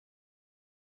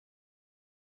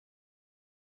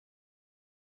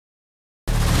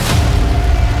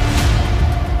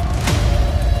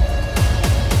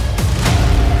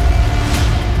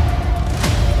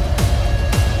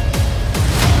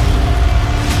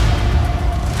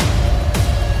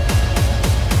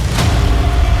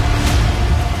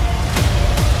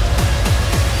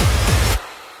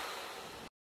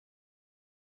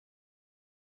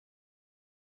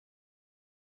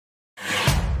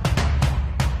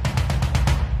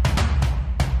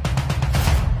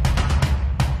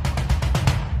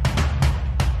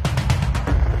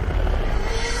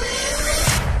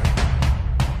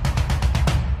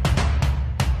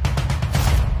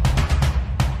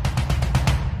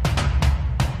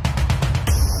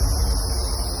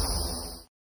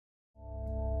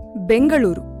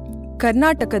ಬೆಂಗಳೂರು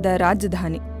ಕರ್ನಾಟಕದ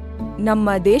ರಾಜಧಾನಿ,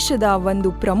 ನಮ್ಮ ದೇಶದ ಒಂದು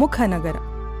ಪ್ರಮುಖ ನಗರ,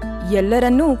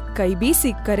 ಎಲ್ಲರನ್ನೂ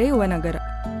ಕೈಬೀಸಿ ಕರೆಯುವ ನಗರ,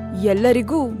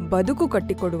 ಎಲ್ಲರಿಗೂ ಬದುಕು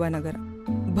ಕಟ್ಟಿಕೊಡುವ ನಗರ,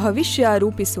 ಭವಿಷ್ಯ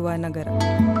ರೂಪಿಸುವ ನಗರ.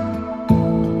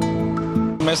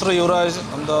 ನಮ್ಮ ಹೆಸರು ಯುವರಾಜ್.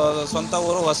 ನಮ್ದು ಸ್ವಂತ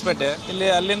ಊರು ಹೊಸಪೇಟೆ.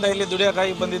 ಅಲ್ಲಿಂದ ಇಲ್ಲಿ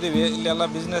ದುಡಿಯೋಕ್ಕಾಗಿ ಬಂದಿದ್ದೀವಿ. ಇಲ್ಲಿ ಎಲ್ಲ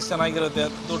ಬಿಸ್ನೆಸ್ ಚೆನ್ನಾಗಿರುತ್ತೆ,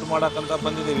 ದುಡ್ಡು ಮಾಡೋಕ್ಕಂತ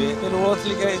ಬಂದಿದ್ದೀವಿ. ಇಲ್ಲಿ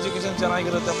ಓದಿಸ್ಲಿಕ್ಕೆ ಎಜುಕೇಶನ್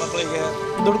ಚೆನ್ನಾಗಿರುತ್ತೆ, ಮಕ್ಕಳಿಗೆ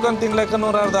ದುಡ್ಕೊಂಡು ತಿನ್ಲಿಕ್ಕೆ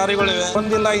ನೂರಾರು ದಾರಿಗಳಿವೆ.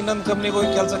 ಒಂದಿಲ್ಲ ಇನ್ನೊಂದು ಕಂಪ್ನಿಗೆ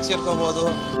ಹೋಗಿ ಕೆಲಸಕ್ಕೆ ಸೇರ್ಕೋಬಹುದು.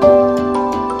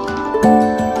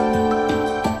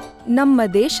 ನಮ್ಮ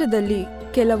ದೇಶದಲ್ಲಿ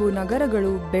ಕೆಲವು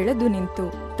ನಗರಗಳು ಬೆಳೆದು ನಿಂತು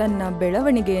ತನ್ನ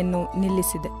ಬೆಳವಣಿಗೆಯನ್ನು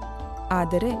ನಿಲ್ಲಿಸಿದೆ.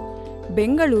 ಆದರೆ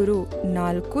ಬೆಂಗಳೂರು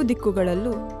 4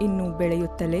 ದಿಕ್ಕುಗಳಲ್ಲೂ ಇನ್ನೂ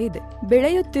ಬೆಳೆಯುತ್ತಲೇ ಇದೆ.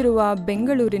 ಬೆಳೆಯುತ್ತಿರುವ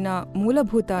ಬೆಂಗಳೂರಿನ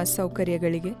ಮೂಲಭೂತ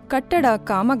ಸೌಕರ್ಯಗಳಿಗೆ, ಕಟ್ಟಡ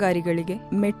ಕಾಮಗಾರಿಗಳಿಗೆ,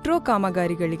 ಮೆಟ್ರೋ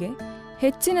ಕಾಮಗಾರಿಗಳಿಗೆ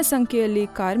ಹೆಚ್ಚಿನ ಸಂಖ್ಯೆಯಲ್ಲಿ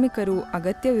ಕಾರ್ಮಿಕರು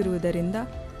ಅಗತ್ಯವಿರುವುದರಿಂದ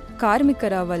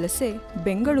ಕಾರ್ಮಿಕರ ವಲಸೆ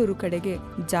ಬೆಂಗಳೂರು ಕಡೆಗೆ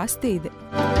ಜಾಸ್ತಿ ಇದೆ.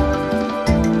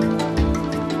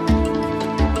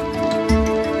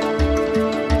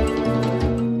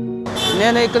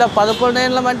 నేను ఇక్కడ 11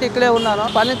 ఏళ్ల మంటే ఇక్కడే ఉన్నాను.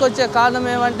 పనికి వచ్చే కారణం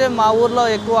ఏమంటే మా ఊర్లో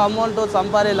ఎక్కువ అమౌంట్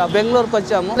సంపాదించాలి. బెంగళూరుకి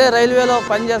వచ్చాము. రైల్వేలో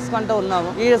పని చేసుకుంటూ ఉన్నాము.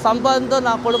 ఈ సంపాదనతో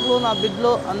నా కొడుకులు, నా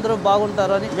బిడ్డలు అందరూ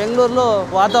బాగుంటారు అని బెంగళూరులో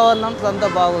వాతావరణం అంతా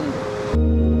బాగుంది.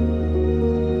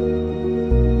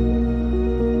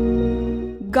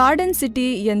 ಗಾರ್ಡನ್ ಸಿಟಿ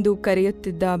ಎಂದು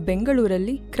ಕರೆಯುತ್ತಿದ್ದ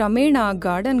ಬೆಂಗಳೂರಲ್ಲಿ ಕ್ರಮೇಣ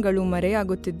ಗಾರ್ಡನ್ಗಳು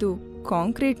ಮರೆಯಾಗುತ್ತಿದ್ದು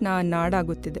ಕಾಂಕ್ರೀಟ್ನ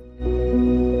ನಾಡಾಗುತ್ತಿದೆ.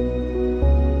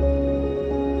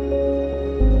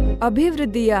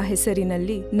 ಅಭಿವೃದ್ಧಿಯ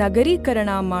ಹೆಸರಿನಲ್ಲಿ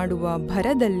ನಗರೀಕರಣ ಮಾಡುವ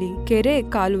ಭರದಲ್ಲಿ ಕೆರೆ,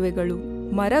 ಕಾಲುವೆಗಳು,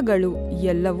 ಮರಗಳು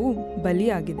ಎಲ್ಲವೂ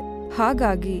ಬಲಿಯಾಗಿದೆ.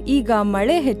 ಹಾಗಾಗಿ ಈಗ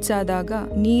ಮಳೆ ಹೆಚ್ಚಾದಾಗ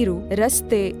ನೀರು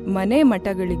ರಸ್ತೆ, ಮನೆ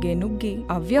ಮಠಗಳಿಗೆ ನುಗ್ಗಿ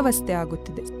ಅವ್ಯವಸ್ಥೆ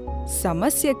ಆಗುತ್ತಿದೆ.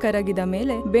 ಸಮಸ್ಯೆ ಕರಗಿದ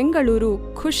ಮೇಲೆ ಬೆಂಗಳೂರು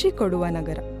ಖುಷಿ ಕೊಡುವ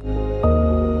ನಗರ.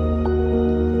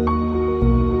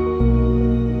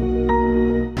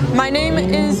 My name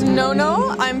is Nono.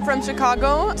 I'm from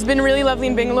Chicago. It's been really lovely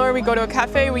in Bangalore. We go to a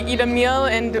cafe, we eat a meal,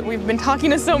 and we've been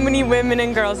talking to so many women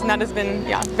and girls, and that has been,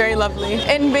 very lovely.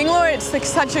 In Bangalore, it's like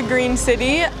such a green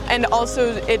city, and also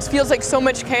it feels like so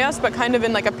much chaos, but kind of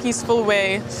in like a peaceful way.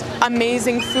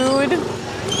 Amazing food,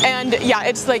 and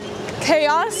it's like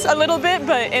chaos a little bit,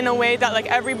 but in a way that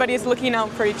like everybody is looking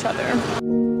out for each other.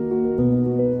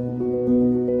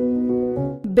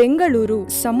 Bengaluru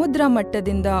ಸಮುದ್ರ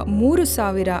ಮಟ್ಟದಿಂದ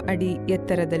 3000 ಅಡಿ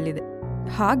ಎತ್ತರದಲ್ಲಿದೆ.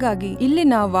 ಹಾಗಾಗಿ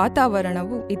ಇಲ್ಲಿನ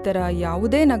ವಾತಾವರಣವು ಇತರ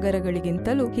ಯಾವುದೇ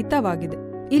ನಗರಗಳಿಗಿಂತಲೂ ಹಿತವಾಗಿದೆ.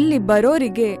 ಇಲ್ಲಿ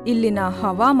ಬರೋರಿಗೆ ಇಲ್ಲಿನ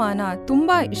ಹವಾಮಾನ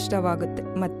ತುಂಬಾ ಇಷ್ಟವಾಗುತ್ತೆ,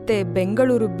 ಮತ್ತೆ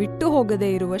ಬೆಂಗಳೂರು ಬಿಟ್ಟು ಹೋಗದೇ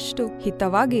ಇರುವಷ್ಟು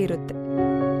ಹಿತವಾಗಿ ಇರುತ್ತೆ.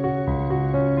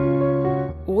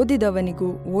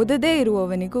 ಓದಿದವನಿಗೂ ಓದದೇ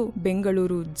ಇರುವವನಿಗೂ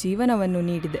ಬೆಂಗಳೂರು ಜೀವನವನ್ನು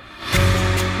ನೀಡಿದೆ.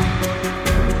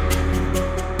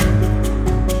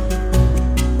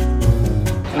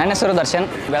 ನನ್ನ ಹೆಸರು ದರ್ಶನ್.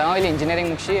 ಬೆಳಗಾವಿಲಿ ಇಂಜಿನಿಯರಿಂಗ್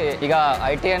ಮುಗಿಸಿ ಈಗ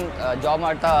IT ಆ್ಯಂಡ್ ಜಾಬ್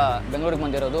ಮಾಡ್ತಾ ಬೆಂಗಳೂರಿಗೆ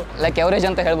ಬಂದಿರೋದು. ಲೈಕ್ ಎವರೇಜ್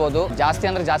ಅಂತ ಹೇಳ್ಬೋದು. ಜಾಸ್ತಿ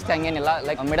ಅಂದ್ರೆ ಜಾಸ್ತಿ ಹಂಗೇನಿಲ್ಲ.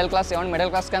 Like middle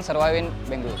class can survive ಇನ್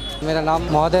ಬೆಂಗಳೂರು. मेरा नाम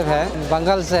महादेव है,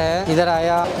 बंगाल से है. इधर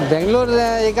आया बेंगलोर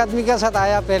एक आदमी के साथ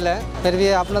आया पहले, फिर भी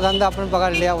अपना धंधा अपन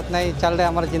पकड़ लिया. उतना ही चल रहा है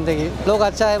हमारी ज़िंदगी. लोग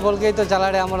अच्छा है बोल के ही तो चला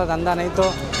रहे हमारा धंधा, नहीं तो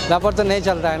लापर तो नहीं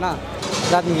चलता है ना.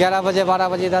 रात 11 बजे 12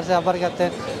 बजे इधर से सफ़र करते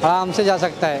आराम से जा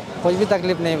सकता है, कोई भी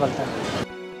तकलीफ नहीं पड़ता है.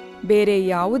 ಬೇರೆ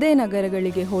ಯಾವುದೇ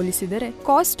ನಗರಗಳಿಗೆ ಹೋಲಿಸಿದರೆ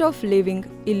ಕಾಸ್ಟ್ ಆಫ್ ಲಿವಿಂಗ್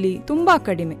ಇಲ್ಲಿ ತುಂಬಾ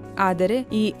ಕಡಿಮೆ. ಆದರೆ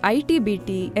ಈ IT, BT,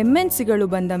 MNCಗಳು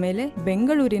ಬಂದ ಮೇಲೆ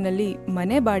ಬೆಂಗಳೂರಿನಲ್ಲಿ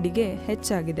ಮನೆ ಬಾಡಿಗೆ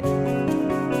ಹೆಚ್ಚಾಗಿದೆ.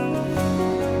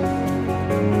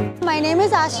 My name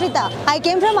is Ashrita. I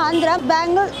came from Andhra,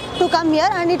 Bangalore to come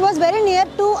here, and it was very near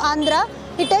to Andhra.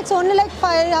 It takes only like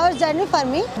 5 hours journey for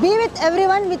me. Be with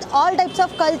everyone with all types of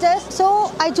cultures. So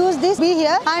I choose this, be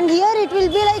here. And here it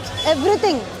will be like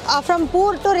everything. From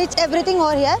poor to rich, everything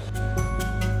over here.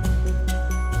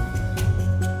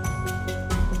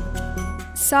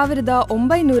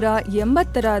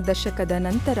 1980ರ ದಶಕದ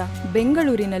ನಂತರ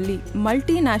ಬೆಂಗಳೂರಿನಲ್ಲಿ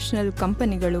multinational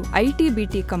ಕಂಪನಿಗಳು, IT,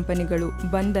 BT ಕಂಪನಿಗಳು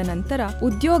ಬಂದ ನಂತರ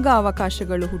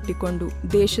ಉದ್ಯೋಗಾವಕಾಶಗಳು ಹುಟ್ಟಿಕೊಂಡು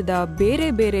ದೇಶದ ಬೇರೆ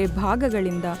ಬೇರೆ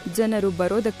ಭಾಗಗಳಿಂದ ಜನರು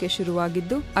ಬರೋದಕ್ಕೆ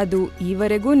ಶುರುವಾಗಿದ್ದು ಅದು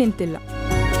ಈವರೆಗೂ ನಿಂತಿಲ್ಲ.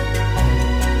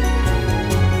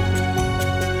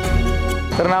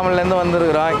 திருவண்ணாமலையிலேருந்து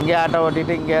வந்திருக்கிறோம். இங்கே ஆட்டோ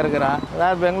ஓட்டிகிட்டு இங்கே இருக்கிறோம்.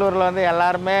 அதாவது பெங்களூரில் வந்து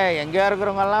எல்லாருமே எங்கேயோ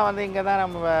இருக்கிறவங்கெல்லாம் வந்து இங்கே தான்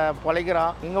நம்ம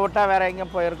பொழைக்கிறோம். இங்கே விட்டால் வேறு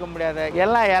எங்கேயும் போய் இருக்க முடியாது.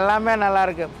 எல்லாமே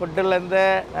நல்லாயிருக்கு. ஃபுட்டுலேருந்து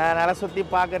நல்லா சுற்றி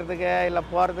பார்க்குறதுக்கு, இல்லை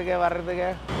போகிறதுக்கு வர்றதுக்கு.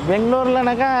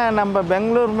 பெங்களூர்லனாக்கா நம்ம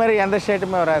பெங்களூர் மாதிரி எந்த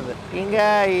ஸ்டேட்டுமே வராது. இங்கே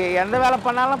எந்த வேலை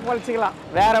பண்ணாலும் பொழைச்சிக்கலாம்.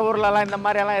 வேறு ஊர்லலாம் இந்த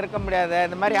மாதிரியெல்லாம் இருக்க முடியாது,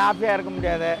 இந்த மாதிரி ஹாப்பியாக இருக்க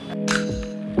முடியாது.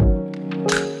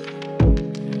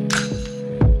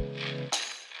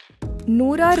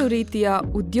 ನೂರಾರು ರೀತಿಯ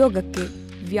ಉದ್ಯೋಗಕ್ಕೆ,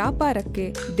 ವ್ಯಾಪಾರಕ್ಕೆ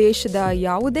ದೇಶದ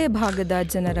ಯಾವುದೇ ಭಾಗದ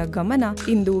ಜನರ ಗಮನ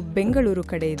ಇಂದು ಬೆಂಗಳೂರು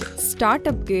ಕಡೆ ಇದೆ.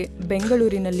 ಸ್ಟಾರ್ಟ್ಅಪ್ಗೆ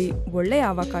ಬೆಂಗಳೂರಿನಲ್ಲಿ ಒಳ್ಳೆಯ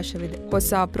ಅವಕಾಶವಿದೆ.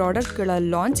 ಹೊಸ ಪ್ರಾಡಕ್ಟ್ಗಳ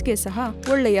ಲಾಂಚ್ಗೆ ಸಹ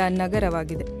ಒಳ್ಳೆಯ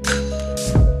ನಗರವಾಗಿದೆ.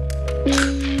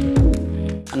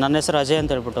 ನನ್ನ ಹೆಸರು ಅಜಯ್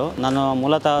ಅಂತ ಹೇಳ್ಬಿಟ್ಟು, ನಾನು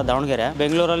ಮೂಲತಃ ದಾವಣಗೆರೆ.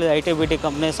 ಬೆಂಗಳೂರಲ್ಲಿ IT BT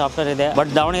ಕಂಪ್ನಿ ಸಾಫ್ಟ್ವೇರ್ ಇದೆ. ಬಟ್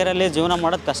ದಾವಣಗೆರೆಯಲ್ಲಿ ಜೀವನ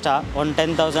ಮಾಡೋದು ಕಷ್ಟ. ಒಂದು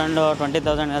 10,000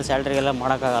 20,000 ಸ್ಯಾಲ್ರಿಗೆಲ್ಲ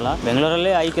ಮಾಡೋಕ್ಕಾಗಲ್ಲ.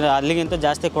 ಬೆಂಗಳೂರಲ್ಲಿ ಅಲ್ಲಿಗಿಂತ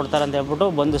ಜಾಸ್ತಿ ಕೊಡ್ತಾರೆ ಅಂತ ಹೇಳ್ಬಿಟ್ಟು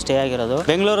ಬಂದು ಸ್ಟೇ ಆಗಿರೋದು.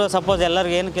 ಬೆಂಗಳೂರು ಸಪೋಸ್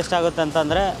ಎಲ್ಲರಿಗೂ ಏನಕ್ಕೆ ಇಷ್ಟ ಆಗುತ್ತೆ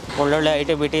ಅಂತಂದರೆ ಒಳ್ಳೊಳ್ಳೆ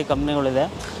IT BT ಕಂಪ್ನಿಗಳಿದೆ.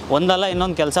 ಒಂದಲ್ಲ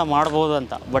ಇನ್ನೊಂದು ಕೆಲಸ ಮಾಡ್ಬೋದು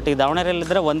ಅಂತ. ಬಟ್ ಈ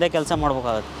ದಾವಣಗೆರೆಯಲ್ಲಿದ್ದರೆ ಒಂದೇ ಕೆಲಸ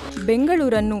ಮಾಡ್ಬೇಕಾಗುತ್ತೆ.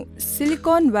 ಬೆಂಗಳೂರನ್ನು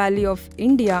ಸಿಲಿಕಾನ್ ವ್ಯಾಲಿ ಆಫ್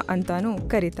ಇಂಡಿಯಾ ಅಂತಾನೂ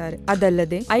ಕರೀತಾರೆ.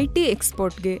 ಅದಲ್ಲದೆ IT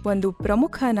ಎಕ್ಸ್ಪೋರ್ಟ್ಗೆ ಒಂದು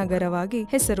ಪ್ರಮುಖ ನಗರವಾಗಿ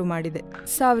ಹೆಸರು ಮಾಡಿದೆ.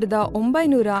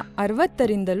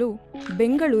 1960ರಿಂದಲೂ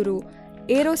ಬೆಂಗಳೂರು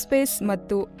ಏರೋಸ್ಪೇಸ್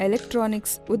ಮತ್ತು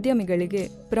ಎಲೆಕ್ಟ್ರಾನಿಕ್ಸ್ ಉದ್ಯಮಿಗಳಿಗೆ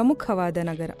ಪ್ರಮುಖವಾದ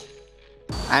ನಗರ.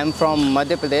 I am from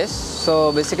Madhya Pradesh, so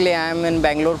basically I am in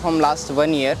Bangalore from last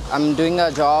 1 year. I'm doing a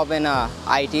job in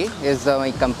IT is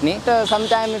my company.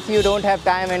 Sometimes if you don't have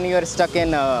time and you are stuck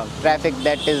in traffic,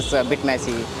 that is a bit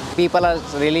messy. People are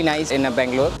really nice in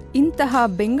Bangalore. ಇಂತಹ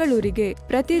ಬೆಂಗಳೂರಿಗೆ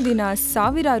ಪ್ರತಿದಿನ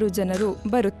ಸಾವಿರಾರು ಜನರು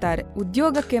ಬರುತ್ತಾರೆ.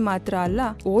 ಉದ್ಯೋಗಕ್ಕೆ ಮಾತ್ರ ಅಲ್ಲ,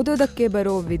 ಓದೋದಕ್ಕೆ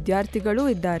ಬರೋ ವಿದ್ಯಾರ್ಥಿಗಳೂ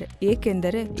ಇದ್ದಾರೆ.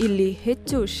 ಏಕೆಂದರೆ ಇಲ್ಲಿ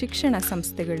ಹೆಚ್ಚು ಶಿಕ್ಷಣ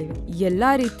ಸಂಸ್ಥೆಗಳಿವೆ.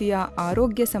 ಎಲ್ಲಾ ರೀತಿಯ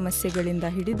ಆರೋಗ್ಯ ಸಮಸ್ಯೆಗಳಿಂದ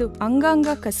ಹಿಡಿದು ಅಂಗಾಂಗ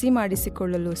ಕಸಿ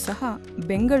ಮಾಡಿಸಿಕೊಳ್ಳಲು ಸಹ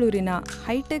ಬೆಂಗಳೂರಿನ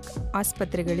ಹೈಟೆಕ್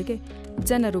ಆಸ್ಪತ್ರೆಗಳಿಗೆ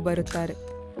ಜನರು ಬರುತ್ತಾರೆ.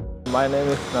 My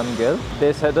name is Namgel.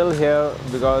 They settle here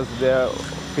because they are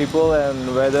people and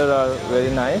weather are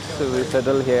very nice, so we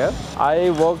settle here. I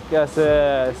work as a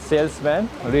salesman,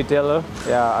 retailer.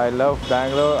 Yeah, I love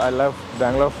Bangalore. I love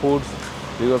Bangalore foods,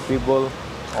 because people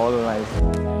all nice.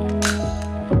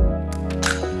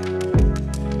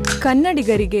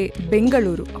 ಕನ್ನಡಿಗರಿಗೆ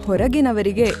ಬೆಂಗಳೂರು,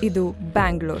 ಹೊರಗಿನವರಿಗೆ ಇದು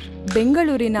ಬ್ಯಾಂಗ್ಳೂರ್.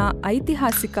 ಬೆಂಗಳೂರಿನ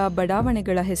ಐತಿಹಾಸಿಕ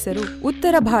ಬಡಾವಣೆಗಳ ಹೆಸರು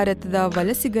ಉತ್ತರ ಭಾರತದ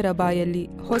ವಲಸಿಗರ ಬಾಯಲ್ಲಿ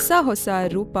ಹೊಸ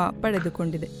ರೂಪ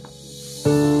ಪಡೆದುಕೊಂಡಿದೆ.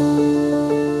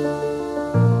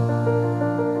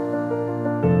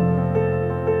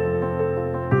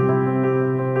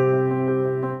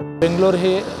 बेंगलोर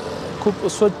हे खूप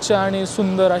स्वच्छ आणि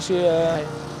सुंदर अशी आहे.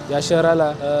 या शहराला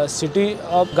सिटी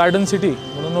ऑफ गार्डन सिटी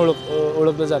म्हणून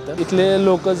ओळखलं जातं. इथले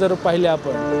लोक जर पाहिले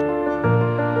आपण,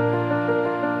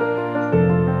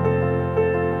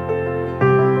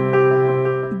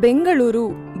 ಬೆಂಗಳೂರು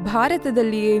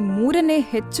ಭಾರತದಲ್ಲಿಯೇ 3ನೇ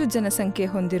ಹೆಚ್ಚು ಜನಸಂಖ್ಯೆ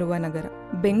ಹೊಂದಿರುವ ನಗರ.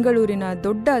 ಬೆಂಗಳೂರಿನ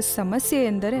ದೊಡ್ಡ ಸಮಸ್ಯೆ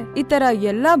ಎಂದರೆ ಇತರ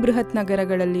ಎಲ್ಲಾ ಬೃಹತ್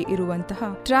ನಗರಗಳಲ್ಲಿ ಇರುವಂತಹ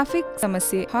ಟ್ರಾಫಿಕ್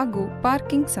ಸಮಸ್ಯೆ ಹಾಗೂ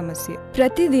ಪಾರ್ಕಿಂಗ್ ಸಮಸ್ಯೆ.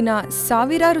 ಪ್ರತಿದಿನ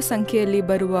ಸಾವಿರಾರು ಸಂಖ್ಯೆಯಲ್ಲಿ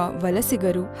ಬರುವ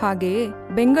ವಲಸಿಗರು, ಹಾಗೆಯೇ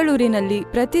ಬೆಂಗಳೂರಿನಲ್ಲಿ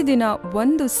ಪ್ರತಿದಿನ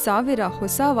 1,000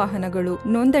 ಹೊಸ ವಾಹನಗಳು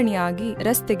ನೋಂದಣಿಯಾಗಿ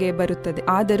ರಸ್ತೆಗೆ ಬರುತ್ತದೆ.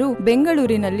 ಆದರೂ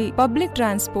ಬೆಂಗಳೂರಿನಲ್ಲಿ ಪಬ್ಲಿಕ್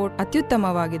ಟ್ರಾನ್ಸ್ಪೋರ್ಟ್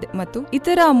ಅತ್ಯುತ್ತಮವಾಗಿದೆ ಮತ್ತು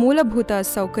ಇತರ ಮೂಲಭೂತ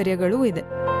ಸೌಕರ್ಯಗಳೂ ಇದೆ.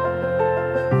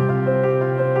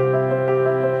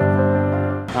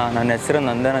 ನನ್ನ ಹೆಸರು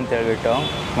ನಂದನ್ ಅಂತ ಹೇಳ್ಬಿಟ್ಟು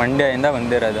ಮಂಡ್ಯದಿಂದ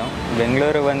ಬಂದಿರೋದು.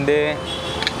 ಬೆಂಗಳೂರು ಬಂದು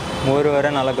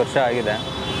 3.5-4 ವರ್ಷ ಆಗಿದೆ.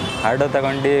 ಆಟೋ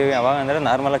ತಗೊಂಡು ಯಾವಾಗ ಅಂದರೆ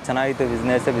ನಾರ್ಮಲಾಗಿ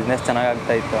ಚೆನ್ನಾಗಿತ್ತು, ಬಿಸ್ನೆಸ್ ಚೆನ್ನಾಗಿ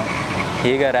ಆಗ್ತಾಯಿತ್ತು.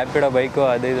 ಈಗ ರ್ಯಾಪಿಡೋ ಬೈಕು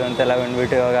ಅದು ಇದು ಅಂತೆಲ್ಲ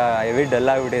ಬಂದುಬಿಟ್ಟು ಇವಾಗ ಹೆವಿ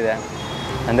ಡಲ್ ಆಗಿಬಿಟ್ಟಿದೆ.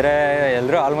 ಅಂದರೆ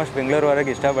ಎಲ್ಲರೂ ಆಲ್ಮೋಸ್ಟ್ ಬೆಂಗಳೂರುವರೆಗೆ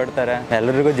ಇಷ್ಟಪಡ್ತಾರೆ.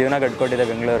 ಎಲ್ಲರಿಗೂ ಜೀವನ ಕಟ್ಕೊಟ್ಟಿದೆ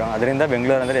ಬೆಂಗಳೂರು. ಅದರಿಂದ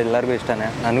ಬೆಂಗಳೂರು ಅಂದರೆ ಎಲ್ಲರಿಗೂ ಇಷ್ಟನೇ.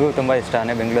 ನನಗೂ ತುಂಬ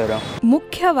ಇಷ್ಟನೇ ಬೆಂಗಳೂರು.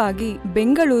 ಮುಖ್ಯವಾಗಿ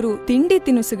ಬೆಂಗಳೂರು ತಿಂಡಿ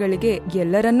ತಿನಿಸುಗಳಿಗೆ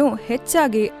ಎಲ್ಲರನ್ನೂ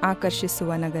ಹೆಚ್ಚಾಗಿ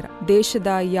ಆಕರ್ಷಿಸುವ ನಗರ.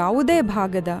 ದೇಶದ ಯಾವುದೇ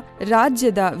ಭಾಗದ,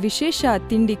 ರಾಜ್ಯದ ವಿಶೇಷ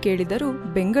ತಿಂಡಿ ಕೇಳಿದರೂ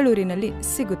ಬೆಂಗಳೂರಿನಲ್ಲಿ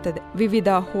ಸಿಗುತ್ತದೆ. ವಿವಿಧ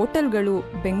ಹೋಟೆಲ್ಗಳು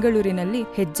ಬೆಂಗಳೂರಿನಲ್ಲಿ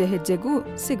ಹೆಜ್ಜೆ ಹೆಜ್ಜೆಗೂ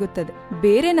ಸಿಗುತ್ತದೆ.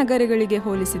 ಬೇರೆ ನಗರಗಳಿಗೆ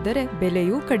ಹೋಲಿಸಿದರೆ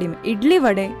ಬೆಲೆಯೂ ಕಡಿಮೆ. ಇಡ್ಲಿ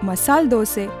ವಡೆ, ಮಸಾಲ್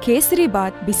ದೋಸೆ, ಕೇಸರಿ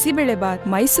ಬಾತ್, ಬಿಸಿಬೇಳೆ ಬಾತ್,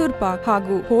 ಮೈಸೂರ್ ಪಾಕ್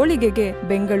ಹಾಗೂ ಹೋಳಿಗೆಗೆ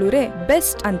ಬೆಂಗಳೂರೇ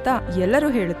ಬೆಸ್ಟ್ ಅಂತ ಎಲ್ಲರೂ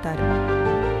ಹೇಳುತ್ತಾರೆ.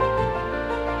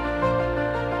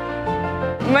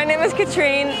 My name is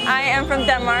Katrine. I am from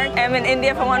Denmark. I am in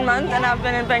India for 1 month and I've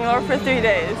been in Bangalore for 3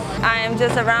 days. I am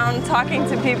just around talking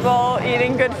to people,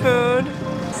 eating good food.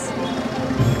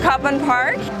 Coppin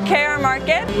Park, KR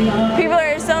Market. People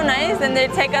are so nice and they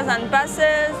take us on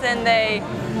buses and they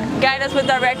guide us with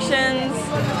directions.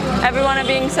 Everyone are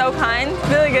being so kind.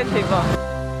 Really good people.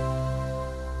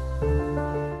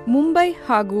 Mumbai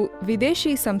ಹಾಗೂ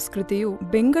ವಿದೇಶಿ ಸಂಸ್ಕೃತಿಯು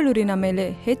ಬೆಂಗಳೂರಿನ ಮೇಲೆ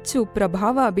ಹೆಚ್ಚು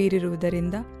ಪ್ರಭಾವ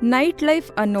ಬೀರಿರುವುದರಿಂದ night life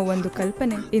ಅನ್ನೋ ಒಂದು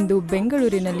ಕಲ್ಪನೆ ಇಂದು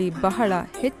ಬೆಂಗಳೂರಿನಲ್ಲಿ ಬಹಳ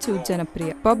ಹೆಚ್ಚು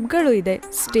ಜನಪ್ರಿಯ. ಪಬ್ಗಳು ಇದೆ,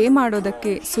 ಸ್ಟೇ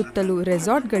ಮಾಡೋದಕ್ಕೆ ಸುತ್ತಲೂ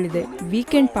ರೆಸಾರ್ಟ್ಗಳಿದೆ,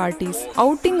 ವೀಕೆಂಡ್ ಪಾರ್ಟೀಸ್,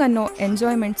 ಔಟಿಂಗ್ ಅನ್ನೋ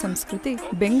ಎಂಜಾಯ್ಮೆಂಟ್ ಸಂಸ್ಕೃತಿ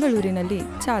ಬೆಂಗಳೂರಿನಲ್ಲಿ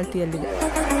ಚಾಲ್ತಿಯಲ್ಲಿದೆ.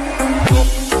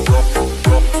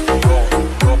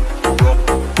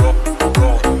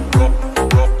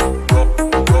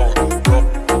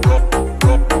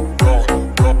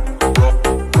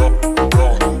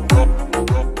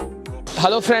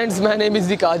 Hello friends, my name is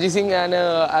दिकाजी Singh and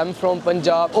I am from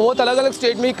Punjab. बहुत अलग अलग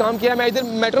स्टेट में काम किया। मैं इधर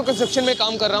मेट्रो कंस्ट्रक्शन में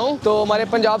काम कर रहा हूँ, तो हमारे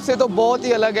पंजाब से तो बहुत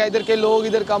ही अलग है। इधर के लोग,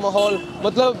 इधर का माहौल,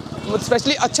 मतलब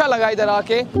स्पेशली अच्छा लगा इधर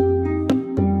आके।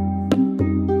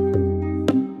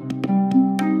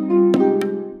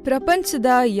 ಪ್ರಪಂಚದ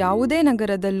ಯಾವುದೇ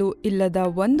ನಗರದಲ್ಲೂ ಇಲ್ಲದ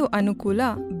ಒಂದು ಅನುಕೂಲ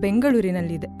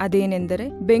ಬೆಂಗಳೂರಿನಲ್ಲಿದೆ. ಅದೇನೆಂದರೆ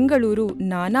ಬೆಂಗಳೂರು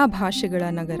ನಾನಾ ಭಾಷೆಗಳ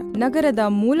ನಗರ. ನಗರದ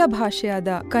ಮೂಲ ಭಾಷೆಯಾದ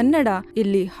ಕನ್ನಡ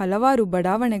ಇಲ್ಲಿ ಹಲವಾರು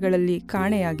ಬಡಾವಣೆಗಳಲ್ಲಿ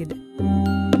ಕಾಣೆಯಾಗಿದೆ.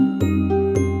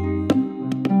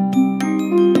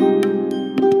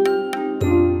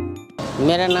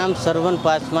 मेरा नाम सरवन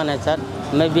पासवान है सर।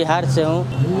 मैं बिहार से हूँ।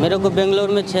 मेरे को बेंगलोर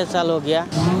में 6 साल हो गया।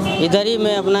 इधर ही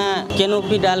मैं अपना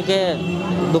कैनोपी डाल के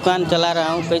दुकान चला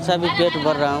रहा हूँ, पैसा भी पेट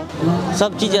भर रहा हूँ।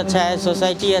 सब चीज़ अच्छा है,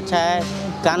 सोसाइटी अच्छा है,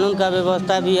 कानून का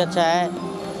व्यवस्था भी अच्छा है,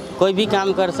 कोई भी काम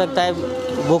कर सकता है,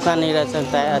 भूखा नहीं रह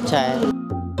सकता है, अच्छा है।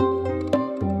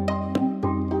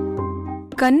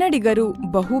 ಕನ್ನಡಿಗರು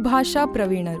ಬಹುಭಾಷಾ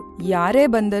ಪ್ರವೀಣರು. ಯಾರೇ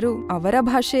ಬಂದರೂ ಅವರ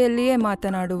ಭಾಷೆಯಲ್ಲಿಯೇ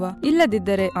ಮಾತನಾಡುವ,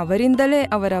 ಇಲ್ಲದಿದ್ದರೆ ಅವರಿಂದಲೇ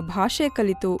ಅವರ ಭಾಷೆ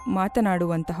ಕಲಿತು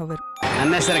ಮಾತನಾಡುವಂತಹವರು.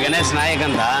 ನನ್ನ ಹೆಸರು ಗಣೇಶ್ ನಾಯಕ್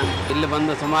ಅಂತ. ಇಲ್ಲಿ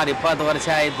ಬಂದು ಸುಮಾರು 20 ವರ್ಷ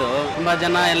ಆಯಿತು. ತುಂಬಾ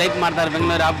ಜನ ಲೈಕ್ ಮಾಡ್ತಾರೆ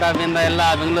ಬೆಂಗಳೂರು. ಆಫ್ಟಾಪಿಂದ ಎಲ್ಲ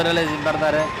ಬೆಂಗಳೂರಲ್ಲೇ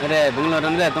ಬರ್ತಾರೆ. ಬೆಂಗಳೂರು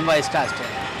ಅಂದರೆ ತುಂಬ ಇಷ್ಟ ಅಷ್ಟೇ.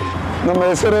 ನಮ್ಮ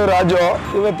ಹೆಸರು ರಾಜು.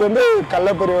 ಇವತ್ತೊಂದು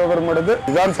ಕಲ್ಲಪುರಿ ವ್ಯಾಪಾರ ಮಾಡಿದ್ದು,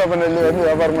 ವಿಧಾನಸಭೆಯಲ್ಲಿ ಒಂದು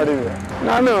ವ್ಯಾಪಾರ ಮಾಡಿದ್ವಿ.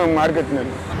 ನಾನು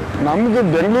ಮಾರ್ಕೆಟ್ನಲ್ಲಿ. ನಮ್ಗೆ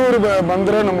ಬೆಂಗಳೂರು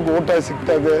ಬಂದರೆ ನಮ್ಗೆ ಊಟ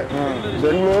ಸಿಗ್ತದೆ.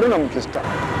 ಬೆಂಗಳೂರು ನಮ್ಗೆ ಇಷ್ಟ,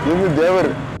 ಇದು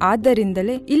ದೇವರು.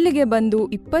 ಆದ್ದರಿಂದಲೇ ಇಲ್ಲಿಗೆ ಬಂದು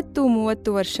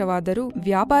 20-30 ವರ್ಷವಾದರೂ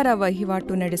ವ್ಯಾಪಾರ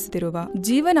ವಹಿವಾಟು ನಡೆಸುತ್ತಿರುವ,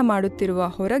 ಜೀವನ ಮಾಡುತ್ತಿರುವ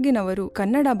ಹೊರಗಿನವರು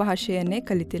ಕನ್ನಡ ಭಾಷೆಯನ್ನೇ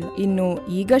ಕಲಿತಿಲ್ಲ. ಇನ್ನು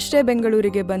ಈಗಷ್ಟೇ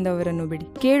ಬೆಂಗಳೂರಿಗೆ ಬಂದವರನ್ನು ಬಿಡಿ,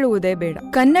 ಕೇಳುವುದೇ ಬೇಡ.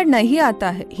 ಕನ್ನಡ ನಹಿ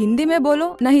ಆತಾ ಹೈ, ಹಿಂದಿ ಮೇ ಬೋಲೋ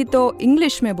ನಹಿ ತೋ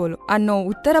ಇಂಗ್ಲಿಷ್ ಮೇ ಬೋಲೋ ಅನ್ನೋ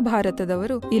ಉತ್ತರ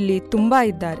ಭಾರತದವರು ಇಲ್ಲಿ ತುಂಬಾ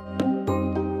ಇದ್ದಾರೆ.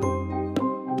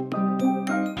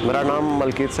 मेरा नाम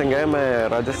मलकीत सिंह है। मैं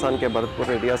राजस्थान के भरतपुर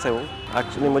एरिया से हूँ।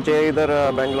 एक्चुअली मुझे इधर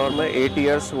बेंगलोर में 8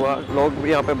 इयर्स हुआ। लोग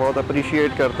यहाँ पे बहुत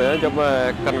अप्रिशिएट करते हैं। जब मैं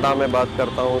कन्नड़ा में बात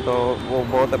करता हूँ तो वो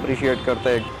बहुत अप्रिशिएट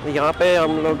करते हैं। यहाँ पे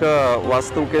हम लोग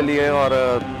वास्तु के लिए और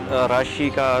राशि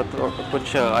का तो कुछ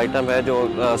आइटम है जो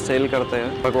सेल करते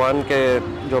हैं। भगवान के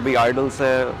जो भी आइडल्स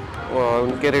हैं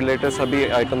उनके रिलेटेड सभी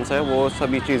आइटम्स हैं, वो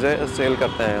सभी चीज़ें सेल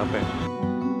करते हैं यहाँ पे।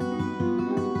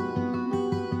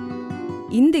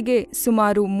 ಇಂದಿಗೆ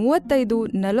ಸುಮಾರು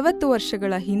 35-40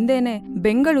 ವರ್ಷಗಳ ಹಿಂದೆನೆ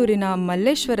ಬೆಂಗಳೂರಿನ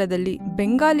ಮಲ್ಲೇಶ್ವರದಲ್ಲಿ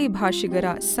ಬೆಂಗಾಲಿ ಭಾಷಿಗರ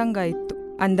ಸಂಘ ಇತ್ತು.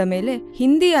 ಅಂದ ಮೇಲೆ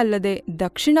ಹಿಂದಿ ಅಲ್ಲದೆ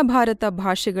ದಕ್ಷಿಣ ಭಾರತ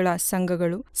ಭಾಷೆಗಳ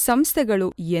ಸಂಘಗಳು, ಸಂಸ್ಥೆಗಳು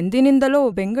ಎಂದಿನಿಂದಲೂ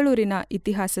ಬೆಂಗಳೂರಿನ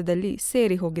ইতিহাসದಲ್ಲಿ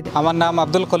ಸೇರಿ ಹೋಗಿದೆ. আমার নাম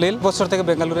আব্দুল খলিল। বছর থেকে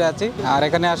বেঙ্গালুরু আছি। আর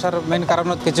এখানে আসার মেইন কারণ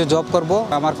কিছু জব করব,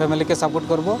 আমার ফ্যামিলিকে সাপোর্ট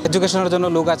করব। এডুকেশনের জন্য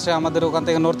লোক আছে আমাদের ওখান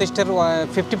থেকে। নর্থ ইস্টের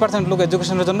 50% লোক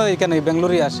এডুকেশনের জন্য এখানে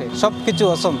বেঙ্গালুরুই আসে। সব কিছু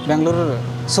অসম, বেঙ্গালুরু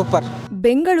ಸೂಪರ್.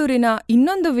 ಬೆಂಗಳೂರಿನ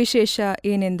ಇನ್ನೊಂದು ವಿಶೇಷ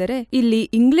ಏನೆಂದರೆ ಇಲ್ಲಿ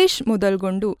ಇಂಗ್ಲಿಷ್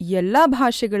ಮೊದಲ್ಗೊಂಡು ಎಲ್ಲಾ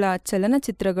ಭಾಷೆಗಳ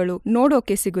ಚಲನಚಿತ್ರಗಳು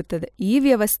ನೋಡೋಕೆ ಸಿಗುತ್ತದೆ. ಈ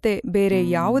ವ್ಯವಸ್ಥೆ ಬೇರೆ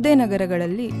ಯಾವುದೇ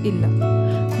ನಗರಗಳಲ್ಲಿ ಇಲ್ಲ.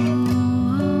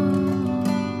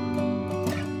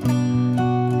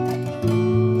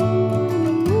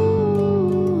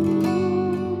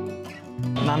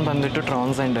 ನಾನು ಬಂದ್ಬಿಟ್ಟು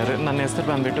ಟ್ರಾನ್ಸ್ಜೆಂಡರ್. ನನ್ನ ಹೆಸರು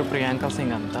ಬಂದ್ಬಿಟ್ಟು ಪ್ರಿಯಾಂಕಾ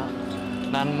ಸಿಂಗ್ ಅಂತ.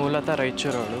 ನಾನು ಮೂಲತಃ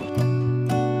ರಾಯಚೂರವಳು.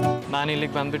 ನಾನು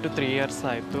ಇಲ್ಲಿಗೆ ಬಂದುಬಿಟ್ಟು 3 ಇಯರ್ಸ್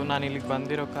ಆಯಿತು. ನಾನು ಇಲ್ಲಿಗೆ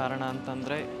ಬಂದಿರೋ ಕಾರಣ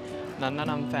ಅಂತಂದರೆ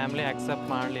ನಮ್ಮ ಫ್ಯಾಮಿಲಿ ಆಕ್ಸೆಪ್ಟ್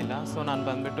ಮಾಡಲಿಲ್ಲ. ಸೊ ನಾನು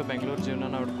ಬಂದುಬಿಟ್ಟು ಬೆಂಗಳೂರು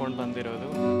ಜೀವನ ಹುಡ್ಕೊಂಡು ಬಂದಿರೋದು.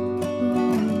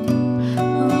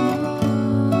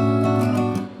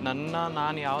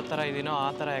 ನಾನು ಯಾವ ಥರ ಇದ್ದೀನೋ ಆ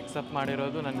ಥರ ಆಕ್ಸೆಪ್ಟ್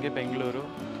ಮಾಡಿರೋದು ನನಗೆ ಬೆಂಗಳೂರು.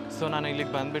 ಸೊ ನಾನು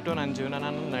ಇಲ್ಲಿಗೆ ಬಂದುಬಿಟ್ಟು ನನ್ನ ಜೀವನ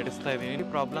ನಡೆಸ್ತಾ ಇದ್ದೀನಿ.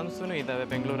 ಪ್ರಾಬ್ಲಮ್ಸೂ ಇದ್ದಾವೆ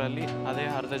ಬೆಂಗಳೂರಲ್ಲಿ. ಅದೇ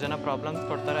ಅರ್ಧ ಜನ ಪ್ರಾಬ್ಲಮ್ಸ್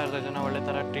ಕೊಡ್ತಾರೆ, ಅರ್ಧ ಜನ ಒಳ್ಳೆ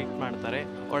ಥರ ಟ್ರೀಟ್ ಮಾಡ್ತಾರೆ.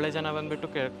 ಒಳ್ಳೆ ಜನ ಬಂದುಬಿಟ್ಟು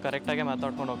ಕರೆಕ್ಟಾಗಿ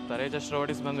ಮಾತಾಡ್ಕೊಂಡು ಹೋಗ್ತಾರೆ. ಜಸ್ಟ್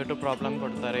ರೋಡಿಸ್ ಬಂದುಬಿಟ್ಟು ಪ್ರಾಬ್ಲಮ್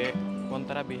ಕೊಡ್ತಾರೆ.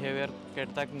 ಒಂಥರ ಬಿಹೇವಿಯರ್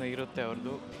ಕೆಟ್ಟದಾಗ ಇರುತ್ತೆ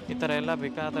ಅವ್ರದ್ದು. ಈ ಥರ ಎಲ್ಲ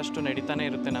ಬೇಕಾದಷ್ಟು ನಡೀತಾನೆ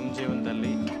ಇರುತ್ತೆ ನಮ್ಮ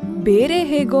ಜೀವನದಲ್ಲಿ. ಬೇರೆ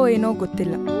ಹೇಗೋ ಏನೋ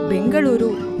ಗೊತ್ತಿಲ್ಲ, ಬೆಂಗಳೂರು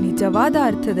ನಿಜವಾದ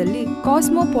ಅರ್ಥದಲ್ಲಿ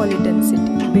ಕಾಸ್ಮೋಪಾಲಿಟನ್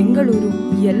ಸಿಟಿ. ಬೆಂಗಳೂರು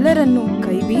ಎಲ್ಲರನ್ನೂ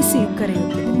ಕೈಬೀಸಿ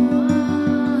ಕರೆಯುತ್ತದೆ.